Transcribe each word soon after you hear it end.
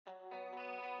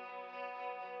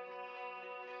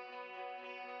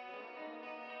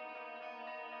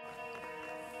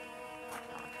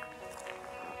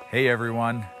Hey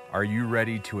everyone, are you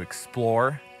ready to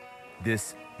explore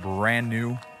this brand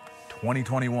new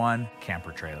 2021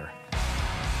 camper trailer?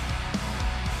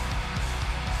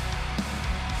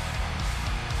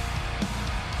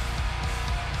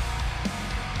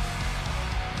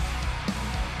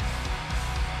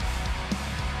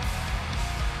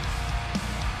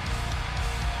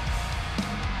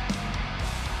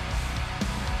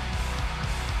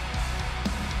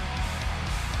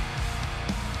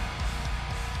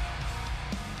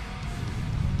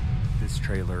 This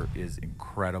trailer is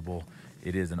incredible.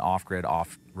 It is an off-grid,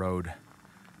 off-road,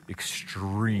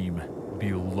 extreme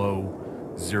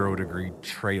below 0 degree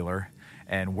trailer.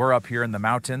 And we're up here in the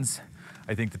mountains.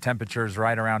 I think the temperature is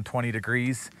right around 20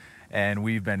 degrees. And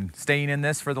we've been staying in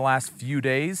this for the last few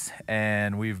days.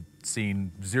 And we've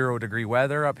seen 0 degree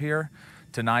weather up here.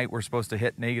 Tonight we're supposed to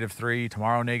hit -3,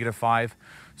 tomorrow -5.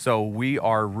 So we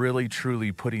are really,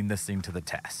 truly putting this thing to the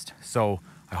test. So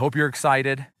I hope you're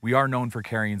excited. We are known for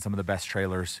carrying some of the best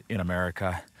trailers in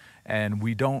America, and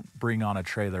we don't bring on a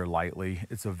trailer lightly.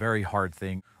 It's a very hard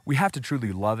thing. We have to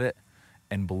truly love it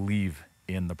and believe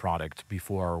in the product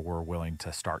before we're willing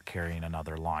to start carrying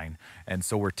another line. And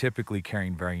so we're typically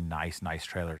carrying very nice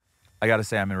trailers. I gotta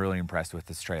say, I'm really impressed with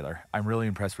this trailer. I'm really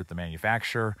impressed with the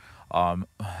manufacturer,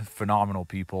 phenomenal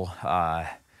people,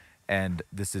 and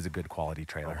this is a good quality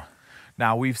trailer.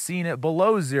 Now, we've seen it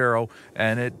below 0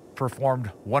 and it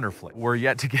performed wonderfully. We're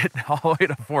yet to get all the way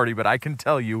to 40, but I can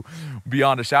tell you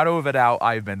beyond a shadow of a doubt,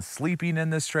 I've been sleeping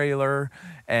in this trailer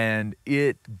and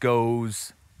it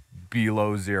goes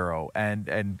below 0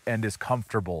 and is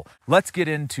comfortable. Let's get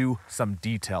into some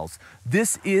details.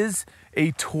 This is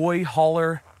a toy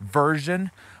hauler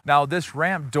version. Now this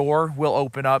ramp door will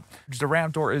open up. The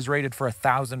ramp door is rated for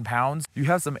 1,000 pounds. You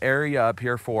have some area up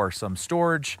here for some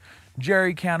storage,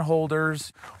 jerry can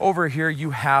holders. Over here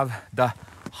you have the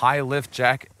high lift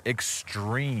jack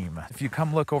extreme. If you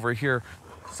come look over here,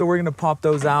 so we're gonna pop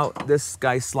those out. This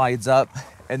guy slides up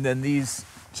and then these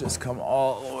just come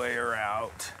all the way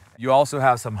around. You also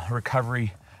have some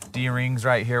recovery D-rings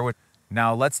right here.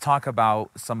 Now let's talk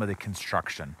about some of the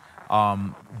construction.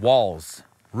 Walls,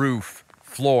 roof,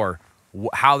 floor,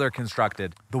 how they're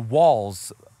constructed. The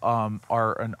walls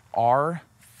are an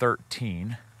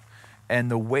R13. And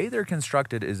the way they're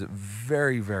constructed is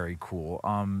very, very cool.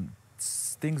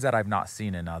 Things that I've not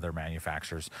seen in other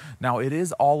manufacturers. Now it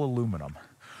is all aluminum.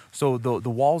 So the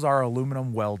walls are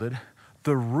aluminum welded.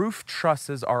 The roof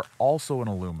trusses are also in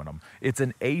aluminum. It's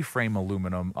an A-frame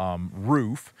aluminum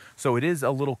roof. So it is a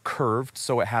little curved,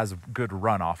 so it has good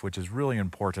runoff, which is really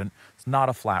important. It's not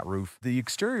a flat roof. The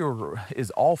exterior is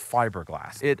all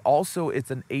fiberglass.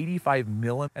 It's an 85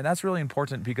 mm, and that's really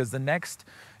important because the next,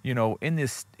 in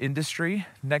this industry,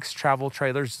 next travel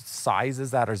trailers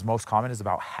sizes that is most common is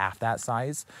about half that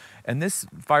size. And this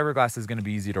fiberglass is gonna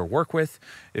be easy to work with.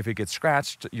 If it gets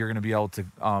scratched, you're gonna be able to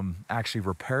actually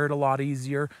repair it a lot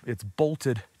easier. It's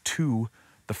bolted to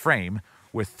the frame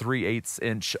with 3/8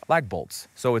 inch lag bolts.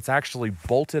 So it's actually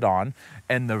bolted on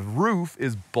and the roof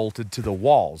is bolted to the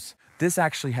walls. This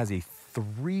actually has a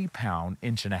 3-pound,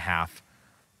 1.5 inch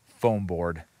foam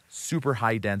board, super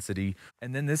high density.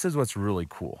 And then this is what's really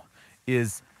cool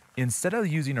is instead of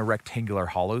using a rectangular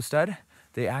hollow stud,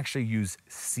 they actually use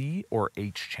C or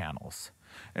H channels.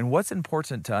 And what's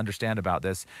important to understand about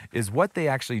this is what they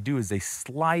actually do is they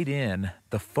slide in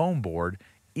the foam board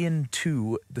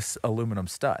into this aluminum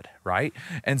stud, right?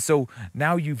 And so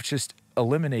now you've just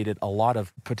eliminated a lot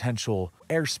of potential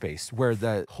airspace where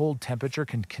the cold temperature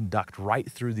can conduct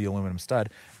right through the aluminum stud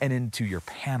and into your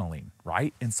paneling,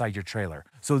 right? Inside your trailer.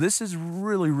 So this is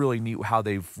really, really neat how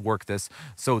they've worked this.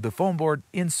 So the foam board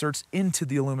inserts into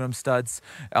the aluminum studs.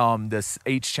 This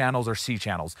H channels or C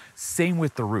channels. Same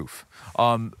with the roof.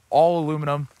 All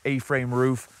aluminum, A-frame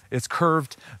roof. It's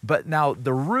curved, but now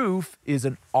the roof is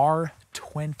an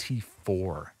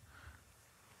R24.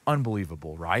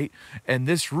 Unbelievable, right? And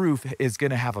this roof is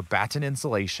going to have a batten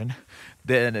insulation.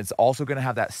 Then it's also going to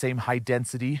have that same high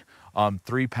density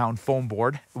 3-pound foam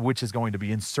board, which is going to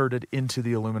be inserted into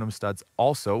the aluminum studs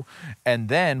also. And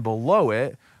then below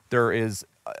it, there is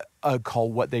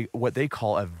what they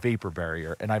call a vapor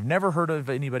barrier. And I've never heard of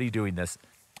anybody doing this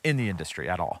in the industry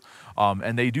at all.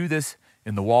 And they do this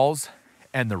in the walls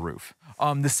and the roof.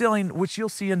 The ceiling, which you'll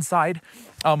see inside,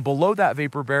 below that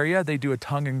vapor barrier, they do a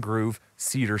tongue and groove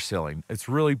cedar ceiling. It's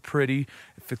really pretty.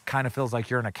 It kind of feels like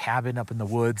you're in a cabin up in the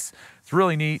woods. It's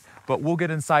really neat, but we'll get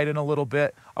inside in a little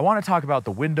bit. I want to talk about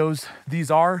the windows.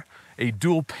 These are a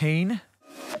dual pane.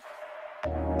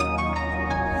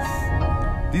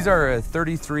 These are a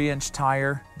 33-inch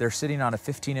tire. They're sitting on a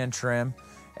 15-inch rim.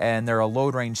 and they're a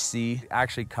load range C. It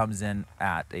actually comes in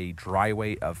at a dry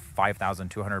weight of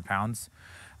 5,200 pounds.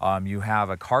 You have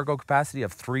a cargo capacity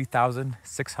of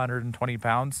 3,620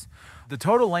 pounds. The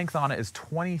total length on it is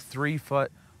 23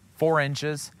 foot 4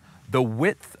 inches. The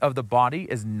width of the body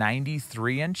is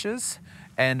 93 inches,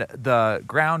 and the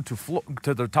ground to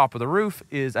the top of the roof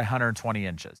is 120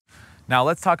 inches. Now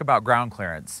let's talk about ground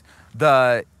clearance.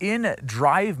 In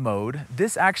drive mode,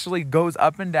 this actually goes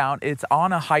up and down. It's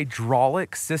on a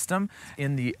hydraulic system.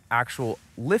 In the actual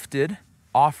lifted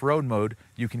off-road mode,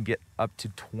 you can get up to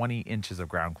 20 inches of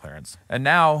ground clearance. And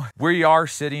now we are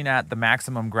sitting at the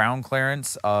maximum ground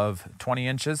clearance of 20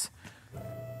 inches.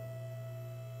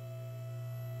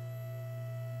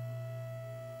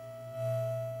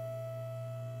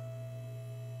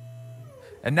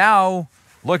 And now,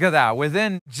 look at that.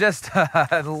 Within just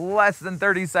less than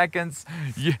 30 seconds,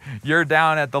 you're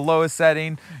down at the lowest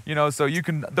setting. You know, so you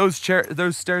can, those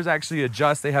stairs actually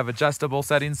adjust. They have adjustable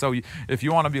settings. So if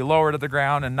you want to be lower to the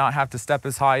ground and not have to step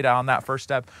as high down that first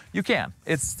step, you can.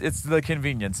 It's the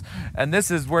convenience. And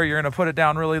this is where you're going to put it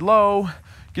down really low,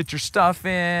 get your stuff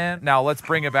in. Now let's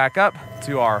bring it back up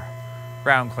to our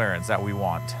ground clearance that we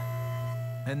want.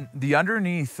 And the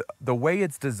underneath, the way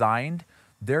it's designed,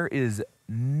 there is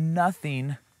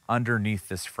nothing underneath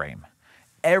this frame.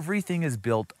 Everything is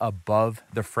built above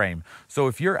the frame. So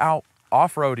if you're out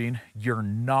off-roading, you're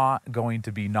not going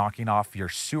to be knocking off your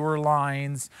sewer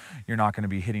lines. You're not going to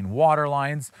be hitting water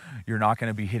lines. You're not going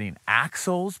to be hitting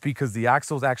axles, because the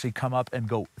axles actually come up and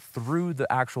go through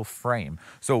the actual frame.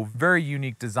 So very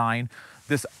unique design.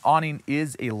 This awning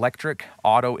is electric,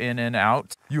 auto in and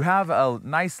out. You have a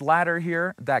nice ladder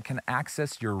here that can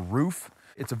access your roof.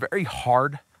 It's a very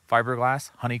hard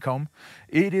fiberglass honeycomb.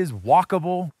 It is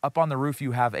walkable. Up on the roof,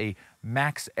 you have a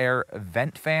max air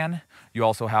vent fan. You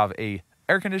also have a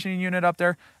air conditioning unit up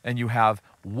there, and you have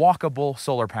walkable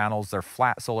solar panels. They're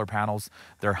flat solar panels.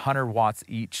 They're 100 watts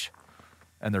each,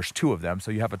 and there's 2 of them.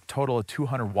 So you have a total of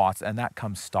 200 watts, and that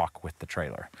comes stock with the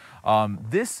trailer.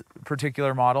 This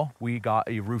particular model, we got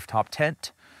a rooftop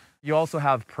tent. You also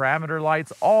have parameter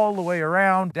lights all the way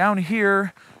around. Down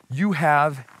here, you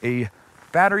have a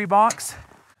battery box.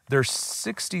 There's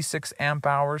 66 amp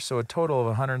hours, so a total of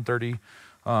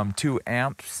 132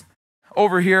 amps.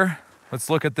 Over here, let's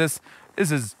look at this.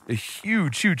 This is a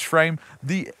huge, huge frame.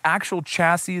 The actual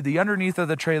chassis, the underneath of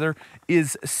the trailer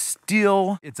is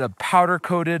steel. It's a powder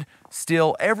coated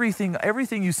steel. Everything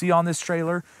you see on this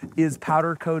trailer is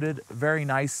powder coated very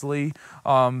nicely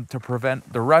to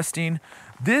prevent the rusting.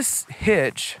 This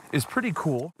hitch is pretty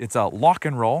cool. It's a lock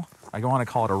and roll. I want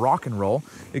to call it a rock and roll.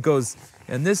 It goes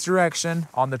in this direction.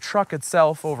 On the truck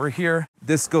itself over here,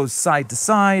 this goes side to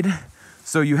side.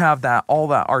 So you have all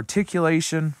that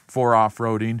articulation for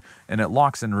off-roading, and it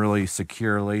locks in really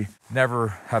securely. Never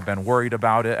have been worried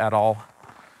about it at all.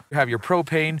 You have your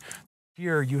propane.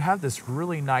 Here you have this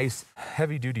really nice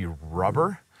heavy-duty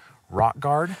rubber rock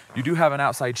guard. You do have an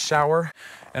outside shower,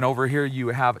 and over here you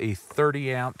have a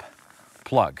 30 amp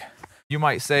plug. You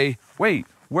might say, wait,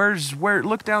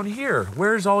 look down here.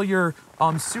 Where's all your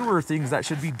sewer things that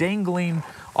should be dangling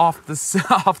off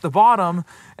the bottom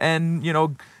and, you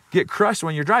know, get crushed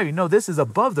when you're driving? No, this is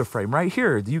above the frame right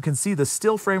here. You can see the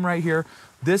steel frame right here.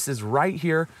 This is right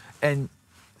here, and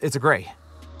it's a gray.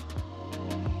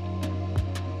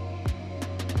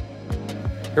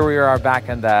 Here we are back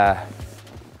in the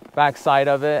back side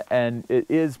of it, and it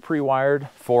is pre-wired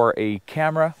for a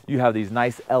camera. You have these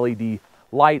nice LED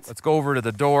lights. Let's go over to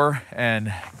the door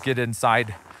and get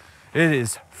inside. It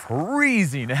is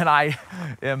freezing,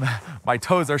 and my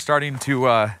toes are starting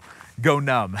to go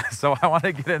numb. So I want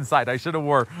to get inside. I should have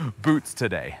wore boots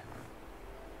today.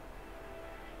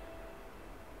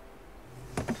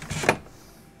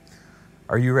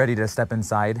 Are you ready to step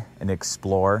inside and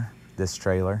explore this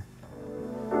trailer?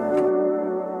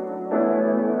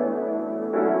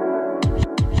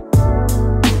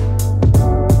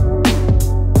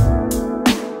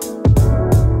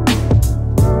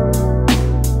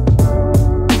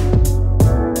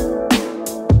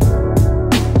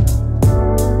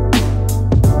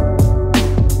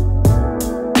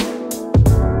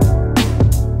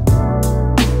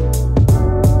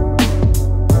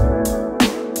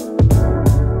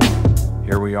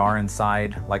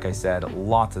 Inside, like I said,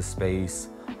 lots of space.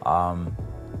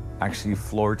 Actually,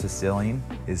 floor to ceiling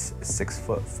is 6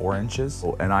 foot 4 inches,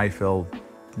 and I feel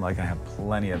like I have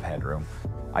plenty of headroom.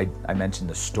 I mentioned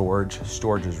the storage.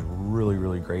 Storage is really,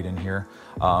 really great in here.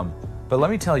 But let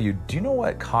me tell you, do you know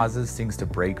what causes things to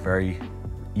break very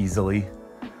easily?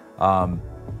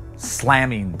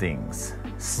 Slamming things.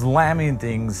 Slamming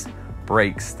things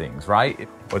breaks things, right?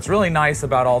 What's really nice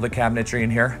about all the cabinetry in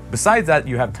here, besides that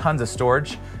you have tons of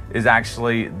storage, is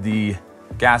actually the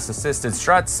gas assisted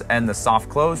struts and the soft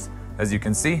close. As you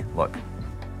can see, look,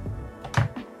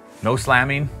 no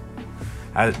slamming.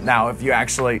 Now, if you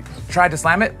actually try to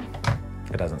slam it,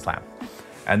 it doesn't slam.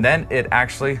 And then it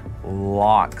actually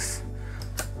locks.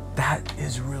 That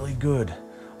is really good.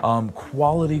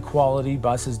 Quality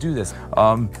buses do this.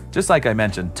 Just like I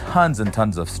mentioned, tons and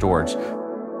tons of storage.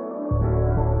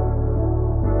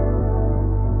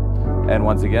 And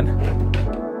once again,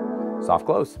 soft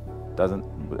close.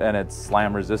 And it's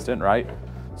slam resistant, right?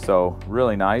 So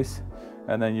really nice.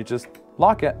 And then you just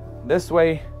lock it. This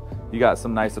way, you got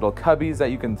some nice little cubbies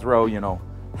that you can throw, you know,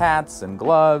 hats and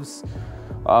gloves.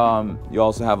 You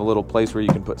also have a little place where you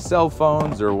can put cell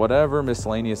phones or whatever,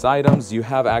 miscellaneous items. You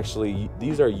have actually,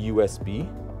 these are USB.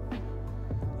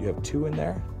 You have 2 in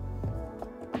there.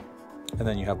 And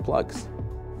then you have plugs.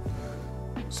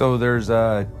 So there's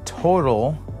a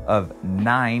total of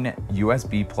 9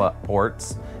 USB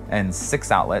ports and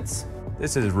 6 outlets.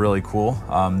 This is really cool.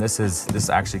 This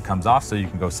actually comes off so you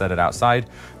can go set it outside.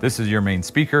 This is your main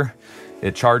speaker.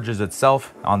 It charges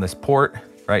itself on this port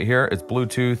right here. It's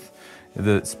Bluetooth.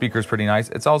 The speaker's pretty nice.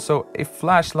 It's also a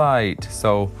flashlight.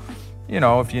 So, you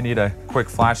know, if you need a quick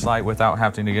flashlight without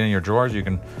having to get in your drawers, you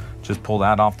can just pull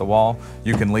that off the wall.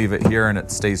 You can leave it here and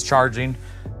it stays charging.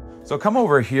 So come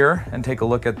over here and take a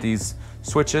look at these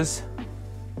switches.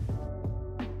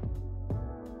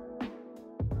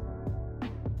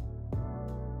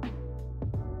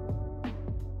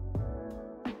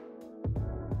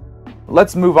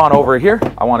 Let's move on over here.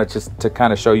 I wanted just to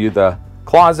kind of show you the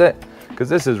closet, because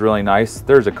this is really nice.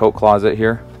 There's a coat closet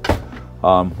here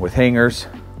with hangers.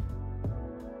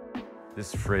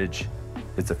 This fridge,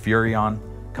 it's a Furrion,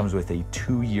 comes with a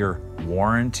 2-year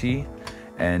warranty,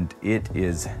 and it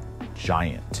is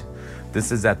giant.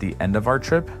 This is at the end of our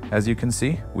trip. As you can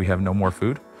see, we have no more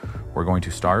food. We're going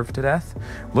to starve to death.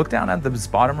 Look down at this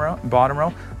bottom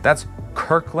row. That's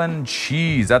Kirkland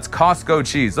cheese. That's Costco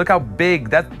cheese. Look how big,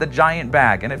 that's the giant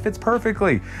bag, and it fits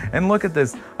perfectly. And look at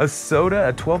this, a soda,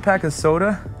 a 12-pack of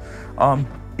soda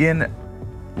in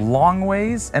long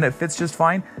ways, and it fits just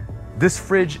fine. This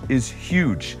fridge is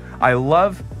huge. I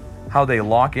love how they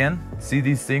lock in. See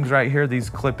these things right here, these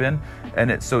clip in,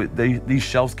 and so these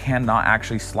shelves cannot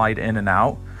actually slide in and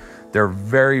out. They're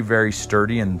very, very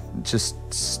sturdy and just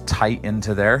tight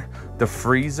into there. The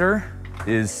freezer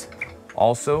is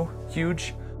also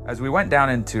huge. As we went down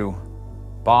into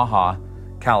Baja,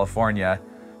 California,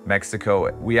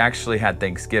 Mexico, we actually had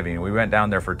Thanksgiving. We went down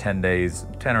there for 10 days,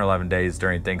 10 or 11 days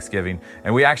during Thanksgiving,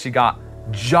 and we actually got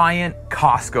giant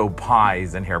Costco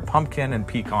pies in here, pumpkin and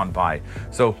pecan pie.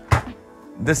 So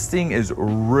this thing is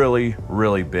really,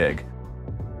 really big.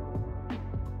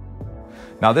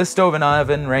 Now this stove and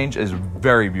oven range is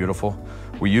very beautiful.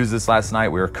 We used this last night.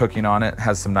 We were cooking on it. It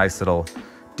has some nice little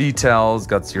details,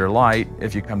 got your light.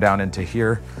 If you come down into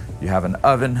here, you have an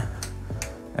oven,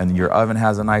 and your oven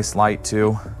has a nice light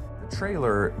too. The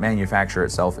trailer manufacturer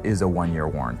itself is a 1-year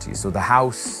warranty. So the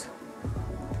house,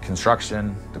 the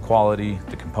construction, the quality,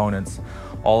 the components,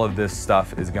 all of this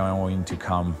stuff is going to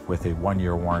come with a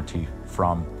 1-year warranty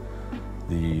from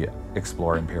the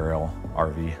Xplore Imperial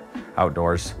RV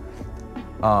Outdoors.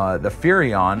 The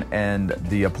Furrion and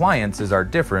the appliances are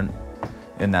different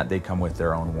in that they come with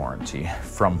their own warranty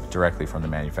directly from the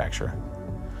manufacturer.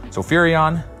 So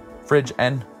Furrion, fridge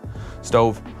and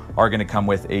stove are gonna come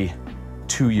with a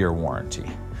 2-year warranty.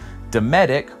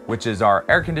 Dometic, which is our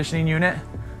air conditioning unit,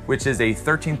 which is a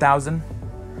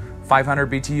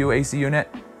 13,500 BTU AC unit,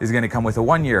 is gonna come with a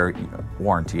 1-year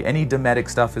warranty. Any Dometic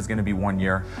stuff is gonna be 1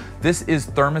 year. This is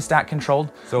thermostat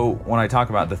controlled. So when I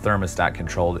talk about the thermostat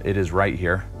controlled, it is right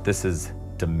here. This is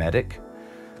Dometic.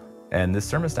 And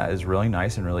this thermostat is really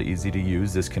nice and really easy to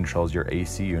use. This controls your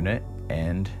AC unit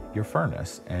and your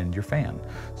furnace and your fan.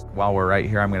 While we're right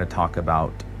here, I'm gonna talk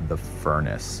about the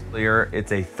furnace. Here,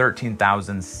 it's a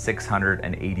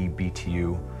 13,680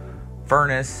 BTU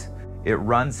furnace. It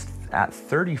runs at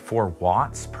 34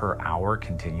 watts per hour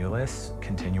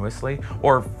continuously,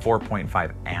 or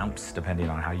 4.5 amps, depending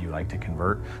on how you like to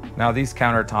convert. Now these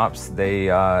countertops, they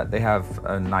have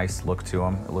a nice look to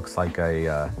them. It looks like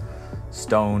a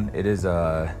stone. It's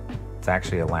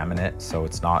actually a laminate, so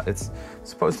it's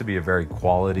supposed to be a very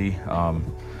quality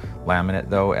laminate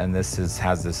though, and this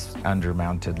has this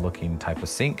undermounted looking type of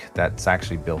sink that's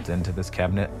actually built into this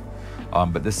cabinet.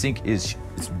 But the sink it's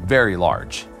very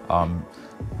large.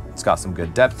 It's got some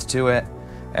good depth to it,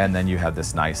 and then you have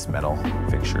this nice metal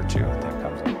fixture too that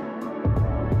comes in.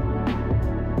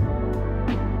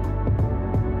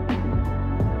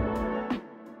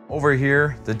 Over over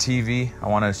here, the TV, I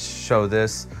want to show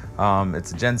this.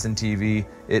 It's a Jensen TV.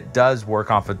 It does work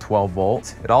off of 12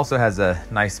 volts. It also has a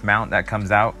nice mount that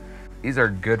comes out. These are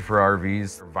good for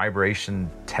RVs, they're vibration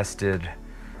tested.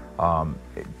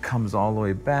 It comes all the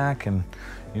way back and,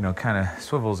 you know, kind of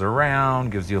swivels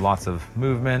around, gives you lots of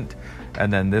movement.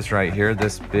 And then this right here,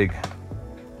 this big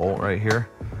bolt right here,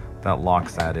 that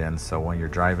locks that in. So when you're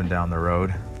driving down the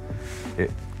road,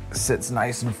 it sits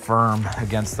nice and firm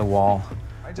against the wall.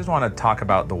 I just want to talk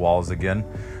about the walls again.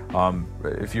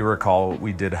 If you recall,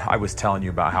 I was telling you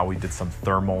about how we did some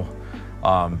thermal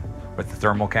with the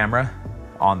thermal camera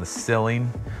on the ceiling,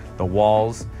 the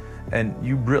walls, and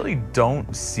you really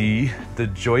don't see the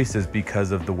joists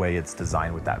because of the way it's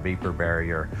designed with that vapor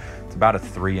barrier. It's about a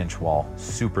 3-inch wall,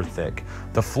 super thick.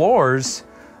 The floors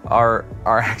are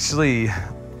actually,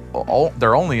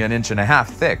 they're only 1.5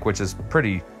 inches thick, which is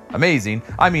pretty amazing.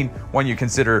 I mean, when you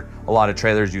consider a lot of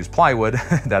trailers use plywood,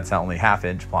 that's only 1/2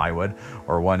 inch plywood,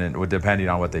 or 1 inch, depending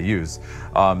on what they use.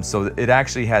 So it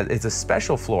actually it's a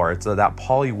special floor. It's that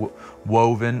poly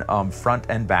woven front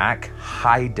and back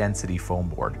high density foam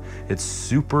board. It's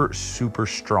super, super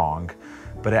strong,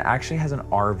 but it actually has an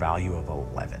R value of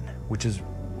 11, which is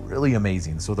really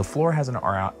amazing. So the floor has an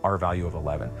R value of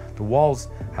 11. The walls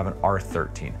have an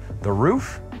R13. The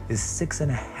roof is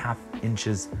 6.5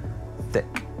 inches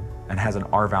thick and has an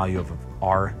R value of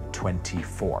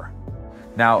R24.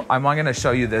 Now, I'm going to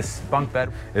show you this bunk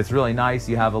bed. It's really nice.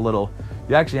 You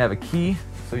actually have a key,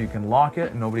 so you can lock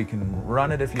it and nobody can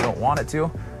run it if you don't want it to.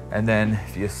 And then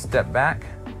if you step back,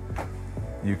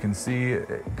 you can see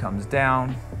it comes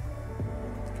down.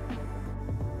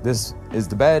 This is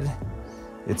the bed.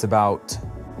 It's about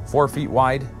 4 feet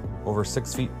wide, over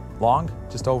 6 feet long,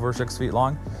 just over 6 feet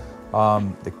long.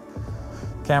 The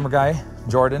camera guy,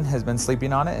 Jordan, has been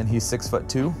sleeping on it and he's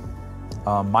 6'2".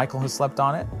 Michael has slept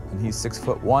on it and he's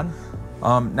 6'1".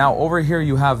 Now over here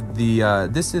you have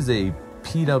this is a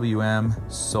PWM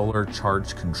solar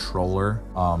charge controller.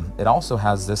 It also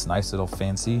has this nice little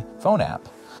fancy phone app.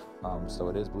 So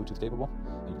it is Bluetooth capable.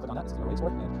 And you click on that, this is your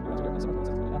export, and you enter your apps, and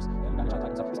you got your time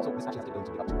up. So this actually has the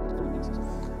ability to get up to 30 minutes.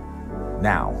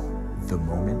 Now, the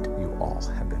moment you all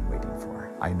have been waiting for.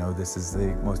 I know this is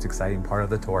the most exciting part of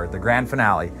the tour, the grand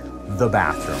finale, the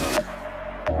bathroom.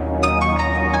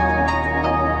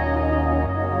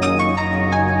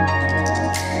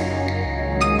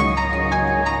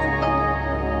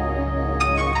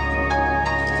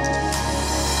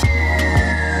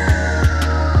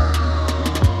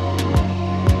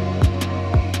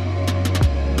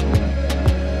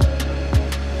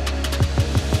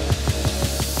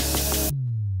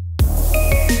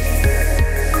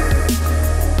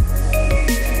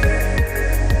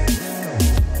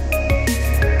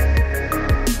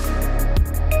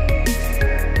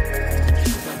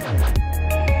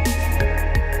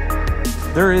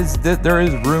 There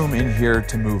is room in here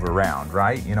to move around,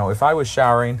 right? You know, if I was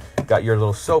showering, got your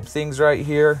little soap things right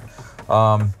here.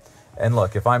 And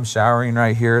look, if I'm showering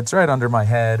right here, it's right under my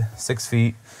head, 6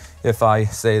 feet. If I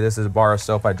say this is a bar of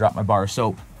soap, I drop my bar of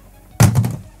soap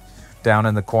down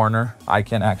in the corner. I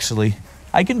can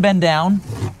bend down.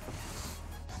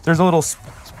 There's a little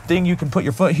thing you can put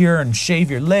your foot here and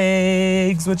shave your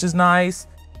legs, which is nice.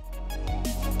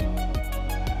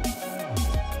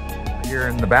 Here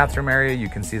in the bathroom area, you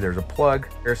can see there's a plug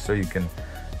here so you can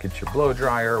get your blow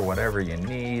dryer, whatever you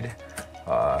need.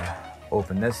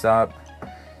 Open this up.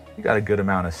 You got a good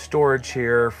amount of storage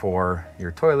here for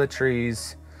your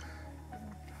toiletries.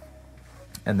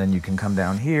 And then you can come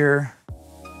down here.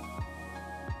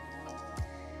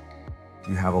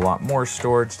 You have a lot more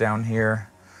storage down here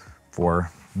for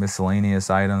miscellaneous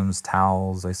items,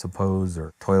 towels, I suppose,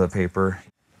 or toilet paper.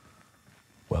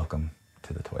 Welcome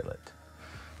to the toilet.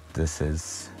 This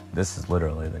is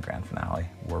literally the grand finale.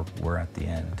 We're at the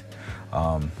end.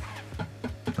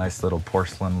 Nice little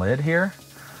porcelain lid here.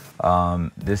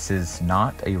 This is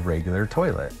not a regular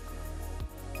toilet.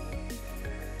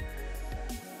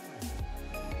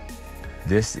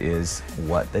 This is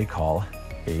what they call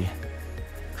a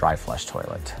dry flush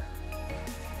toilet.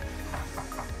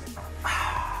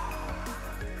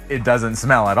 It doesn't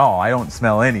smell at all. I don't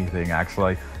smell anything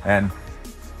actually. And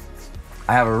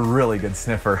I have a really good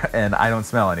sniffer and I don't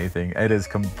smell anything. It is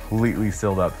completely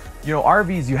sealed up. You know,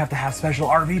 RVs, you have to have special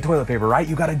RV toilet paper, right?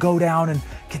 You gotta go down and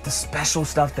get the special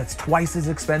stuff that's twice as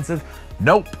expensive.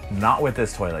 Nope, not with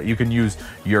this toilet. You can use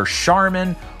your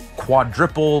Charmin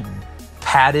quadruple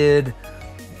padded,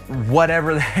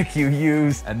 whatever the heck you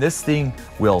use. And this thing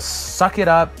will suck it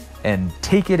up and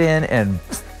take it in, and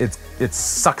it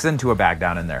sucks into a bag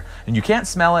down in there. And you can't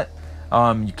smell it,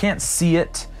 you can't see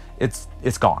it.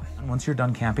 it's gone. And once you're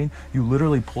done camping, you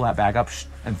literally pull that bag up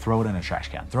and throw it in a trash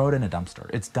can, throw it in a dumpster.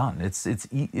 It's done.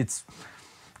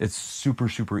 It's super,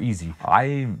 super easy.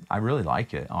 I really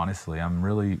like it, honestly. I'm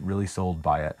really sold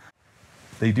by it.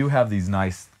 They do have these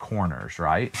nice corners,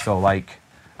 right? So like,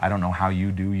 I don't know how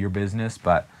you do your business,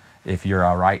 but if you're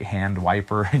a right-hand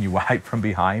wiper and you wipe from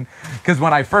behind, because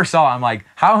when I first saw it, I'm like,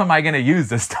 how am I gonna use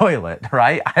this toilet,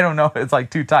 right? I don't know, it's like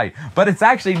too tight, but it's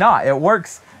actually not. It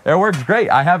works great.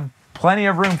 I have plenty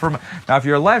of room for, now if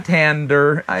you're a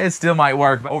left-hander, it still might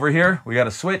work. But over here, we got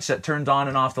a switch that turns on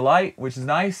and off the light, which is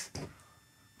nice.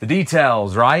 The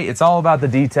details, right? It's all about the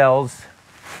details.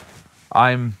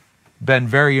 I'm been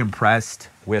very impressed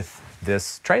with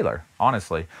this trailer,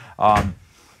 honestly.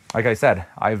 Like I said,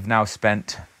 I've now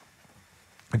spent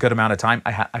a good amount of time.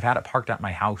 I've had it parked at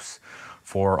my house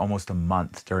for almost a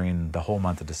month during the whole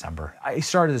month of December. I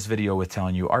started this video with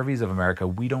telling you, RVs of America,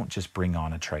 we don't just bring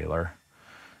on a trailer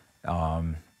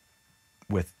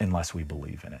unless we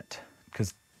believe in it.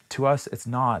 Because to us, it's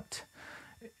not,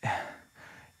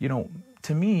 you know,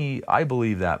 to me, I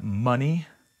believe that money,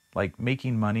 like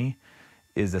making money,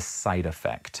 is a side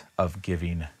effect of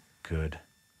giving good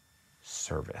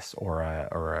service, or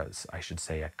I should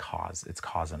say a cause. It's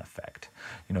cause and effect.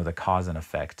 You know, the cause and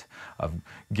effect of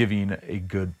giving a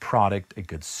good product, a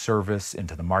good service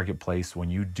into the marketplace. When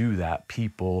you do that,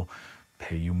 people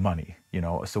pay you money, you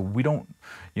know. So we don't,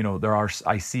 you know,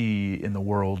 I see in the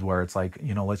world where it's like,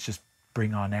 you know, let's just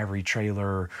bring on every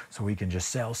trailer so we can just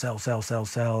sell,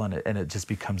 and it just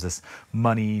becomes this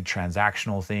money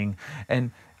transactional thing.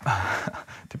 And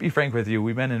to be frank with you,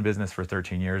 we've been in business for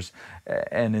 13 years,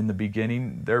 and in the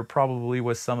beginning, there probably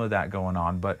was some of that going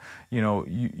on. But, you know,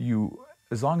 you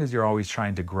as long as you're always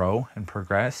trying to grow and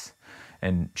progress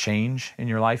and change in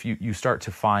your life, you start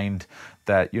to find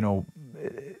that, you know,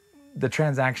 the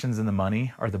transactions and the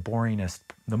money are the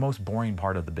most boring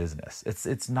part of the business.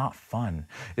 It's not fun.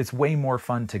 It's way more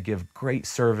fun to give great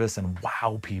service and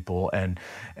wow people and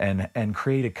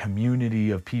create a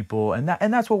community of people, and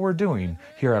that's what we're doing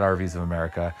here at RVs of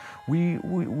America.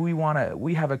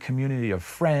 We have a community of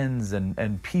friends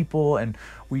and people, and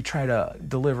we try to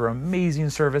deliver amazing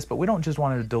service, but we don't just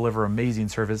want to deliver amazing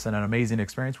service and an amazing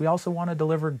experience. We also want to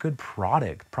deliver good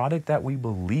product that we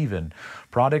believe in,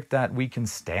 product that we can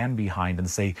stand behind and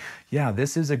say, yeah,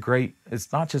 this is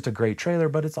it's not just a great trailer,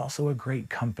 but it's also a great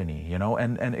company, you know.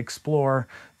 And Xplore,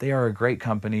 they are a great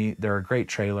company. They're a great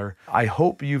trailer. I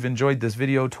hope you've enjoyed this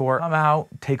video tour. Come out,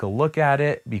 take a look at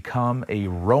it, become a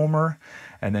roamer,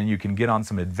 and then you can get on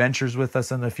some adventures with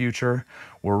us in the future.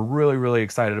 We're really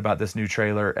excited about this new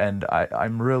trailer, and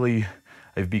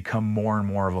I've become more and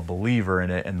more of a believer in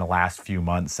it in the last few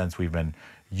months since we've been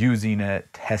using it,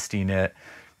 testing it,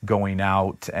 going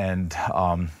out, and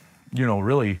you know,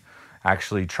 really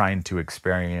actually trying to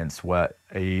experience what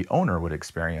a owner would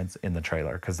experience in the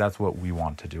trailer, because that's what we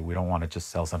want to do. We don't want to just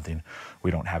sell something we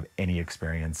don't have any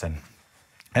experience in.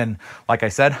 And like I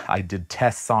said, I did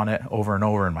tests on it over and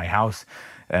over in my house,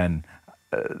 and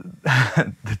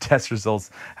the test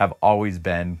results have always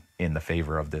been in the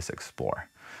favor of this Xplore.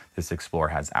 This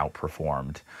Xplore has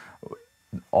outperformed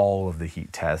all of the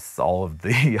heat tests, all of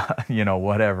the, you know,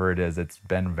 whatever it is. It's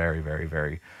been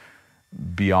very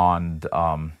beyond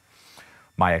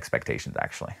my expectations,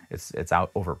 actually. It's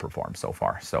out overperformed so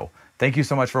far. So thank you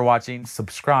so much for watching.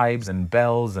 Subscribes and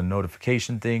bells and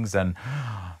notification things, and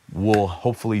we'll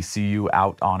hopefully see you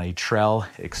out on a trail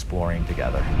exploring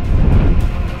together.